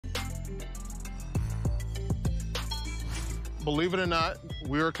Believe it or not,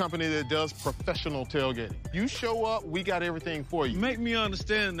 we're a company that does professional tailgating. You show up, we got everything for you. Make me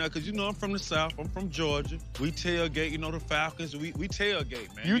understand now, because you know I'm from the South, I'm from Georgia. We tailgate, you know, the Falcons, we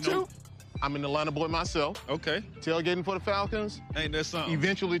tailgate, man. You too? I'm an Atlanta boy myself. Okay. Tailgating for the Falcons. Ain't that something?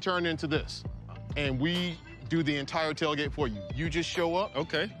 Eventually turned into this. And we do the entire tailgate for you. You just show up.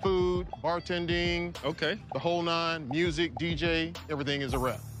 Okay. Food, bartending. Okay. The whole nine, music, DJ, everything is a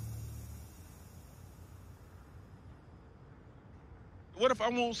wrap. What if I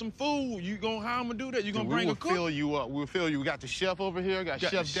want some food? How I'm gonna do that? You gonna bring a cook? We'll fill you up. We'll fill you. We got the chef over here. Got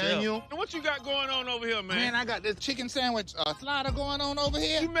Chef Daniel. And what you got going on over here, man? Man, I got this chicken sandwich slider going on over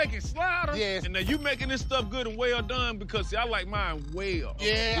here. You making sliders? Yes. And now you making this stuff good and well done, because see, I like mine well.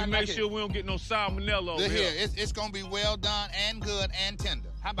 Yeah, We make sure we don't get no salmonella over here. It's gonna be well done and good and tender.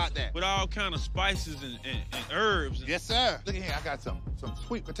 How about that? With all kind of spices and herbs. Yes, sir. Look at here, I got some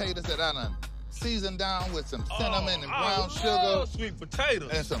sweet potatoes that I done seasoned down with some cinnamon and brown sugar. Sweet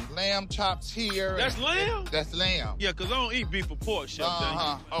potatoes. And some lamb chops here. That's lamb? That's lamb. Yeah, because I don't eat beef or pork, Chef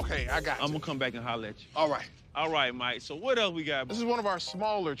Daniel. Okay, I got you. I'm going to come back and holler at you. All right. All right, Mike. So what else we got? This is one of our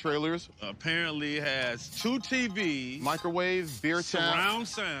smaller trailers. Apparently it has 2 TVs. Microwave, beer tap. Surround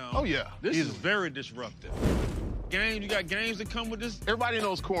sound. Oh, yeah. This is very disruptive. You got games that come with this? Everybody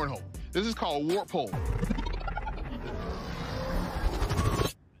knows cornhole. This is called warp pole.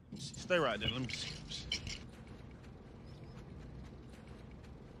 Stay right there. Let me see.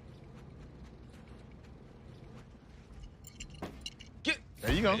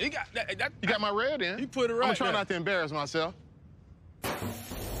 There you go. You got that. You got my red in. You put it right I'm trying there. not to embarrass myself.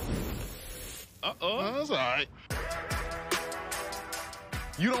 Uh-oh. That's all right.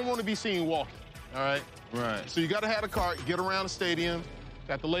 You don't want to be seen walking, all right? Right. So you got to have a cart, get around the stadium,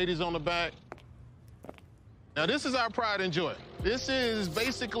 got the ladies on the back. Now, this is our pride and joy. This is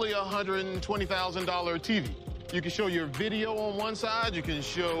basically a $120,000 TV. You can show your video on one side, you can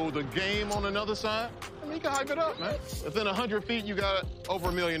show the game on another side. I mean, you can hype it up, man. Within 100 feet, you got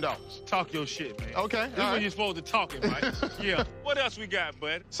over $1 million. Talk your shit, man. Okay, This is when you're supposed to talk it, Mike. Yeah. What else we got,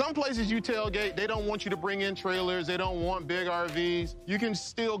 bud? Some places you tailgate, they don't want you to bring in trailers, they don't want big RVs. You can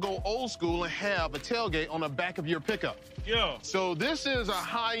still go old school and have a tailgate on the back of your pickup. Yeah. So this is a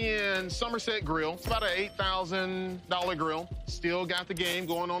high-end Somerset grill. It's about an $8,000 grill. Still got the game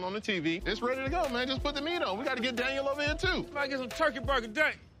going on the TV. It's ready to go, man. Just put the meat on. We got to get Daniel over here, too. If I get some turkey burger,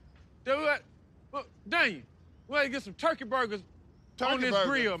 Daniel, we got to get some turkey burgers on this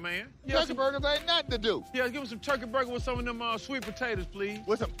grill, man. Yeah, Turkey burgers ain't nothing to do. Yeah, give me some turkey burger with some of them sweet potatoes, please.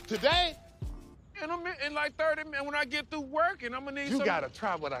 With some today? In like 30 minutes, when I get through working, I'm going to need some. You got to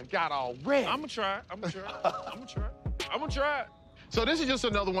try what I got already. I'm going to try it. I'm going to try it. So this is just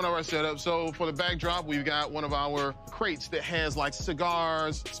another one of our setups. So for the backdrop, we've got one of our crates that has like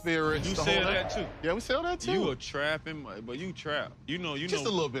cigars, spirits. You the sell whole that too? Yeah, we sell that too. You a trapping, but you trap. You know. Just a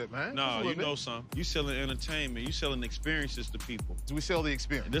little bit, man. No, you know something. You selling entertainment. You selling experiences to people. We sell the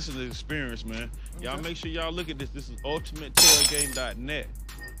experience. This is the experience, man. Okay. Y'all make sure y'all look at this. This is ultimatetailgating.net,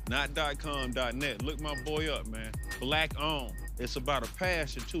 not .com.net. Look my boy up, man. Black owned. It's about a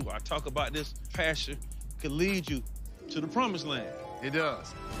passion too. I talk about this passion could lead you to the promised land. It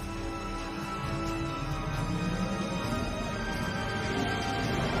does.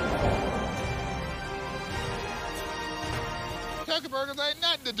 Turkey burgers ain't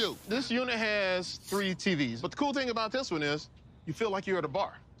nothing to do. This unit has 3 TVs, but the cool thing about this one is you feel like you're at a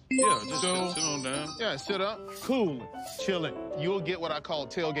bar. Yeah, just sit on down. Yeah, sit up, Cool. chilling. You'll get what I call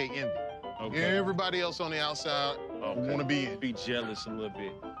tailgate envy. Okay. Everybody else on the outside want to be in. Be jealous a little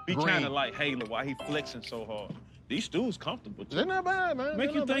bit. Be Green. kind of like Halo. Why he flexing so hard? These stools comfortable too. They're not bad, man.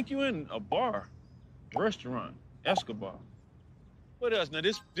 Make you think you in a bar, restaurant, Escobar. What else? Now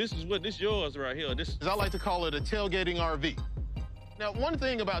this is yours right here. This. I like to call it a tailgating RV. Now, one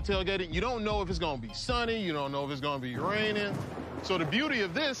thing about tailgating, you don't know if it's gonna be sunny, you don't know if it's gonna be raining. So the beauty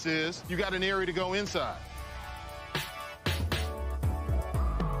of this is you got an area to go inside.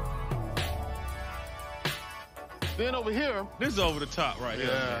 Then over here. This is over the top right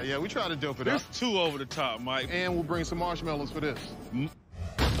here. Yeah, we try to dope it up. This too over the top, Mike. And we'll bring some marshmallows for this.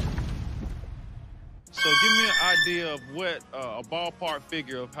 So give me an idea of what a ballpark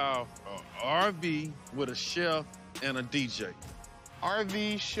figure of how RV with a chef and a DJ.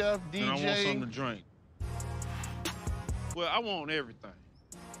 RV, chef, DJ. And I want something to drink. Well, I want everything.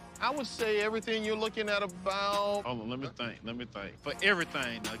 I would say everything you're looking at about... Hold on, let me think. For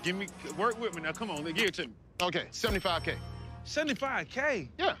everything now, work with me now, come on, give it to me. Okay, 75K. 75K?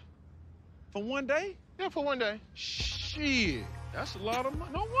 Yeah. For one day? Yeah, for one day. Shit, that's a lot of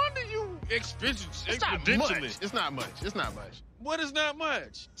money. No wonder you exponentially. It's not much. What is not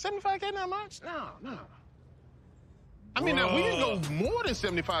much? 75K not much? No. I mean, now we can go more than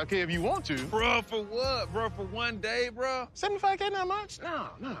 75K if you want to. Bro, for what? Bro, for one day, bro? 75K not much?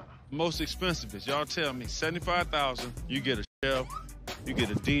 No. Most expensive is, y'all tell me, 75,000, you get a chef, you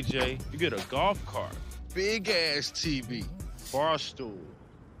get a DJ, you get a golf cart, big ass TV, bar stool.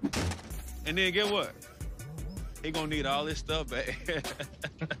 And then get what? He gonna need all this stuff back.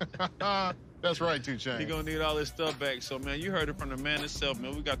 That's right, too, Chainz. He gonna need all this stuff back. So, man, you heard it from the man himself,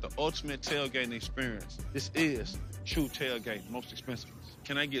 man. We got the ultimate tailgating experience. This is Truuu Tailgate, most expensive.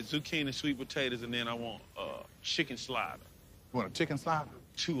 Can I get zucchini and sweet potatoes, and then I want chicken slider? You want a chicken slider?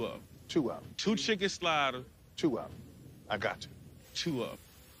 2 of them. 2 of them. 2 chicken sliders. 2 of them. I got you. 2 of them.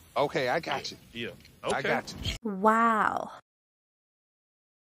 Okay, I got you. Yeah. Okay. I got you. Wow.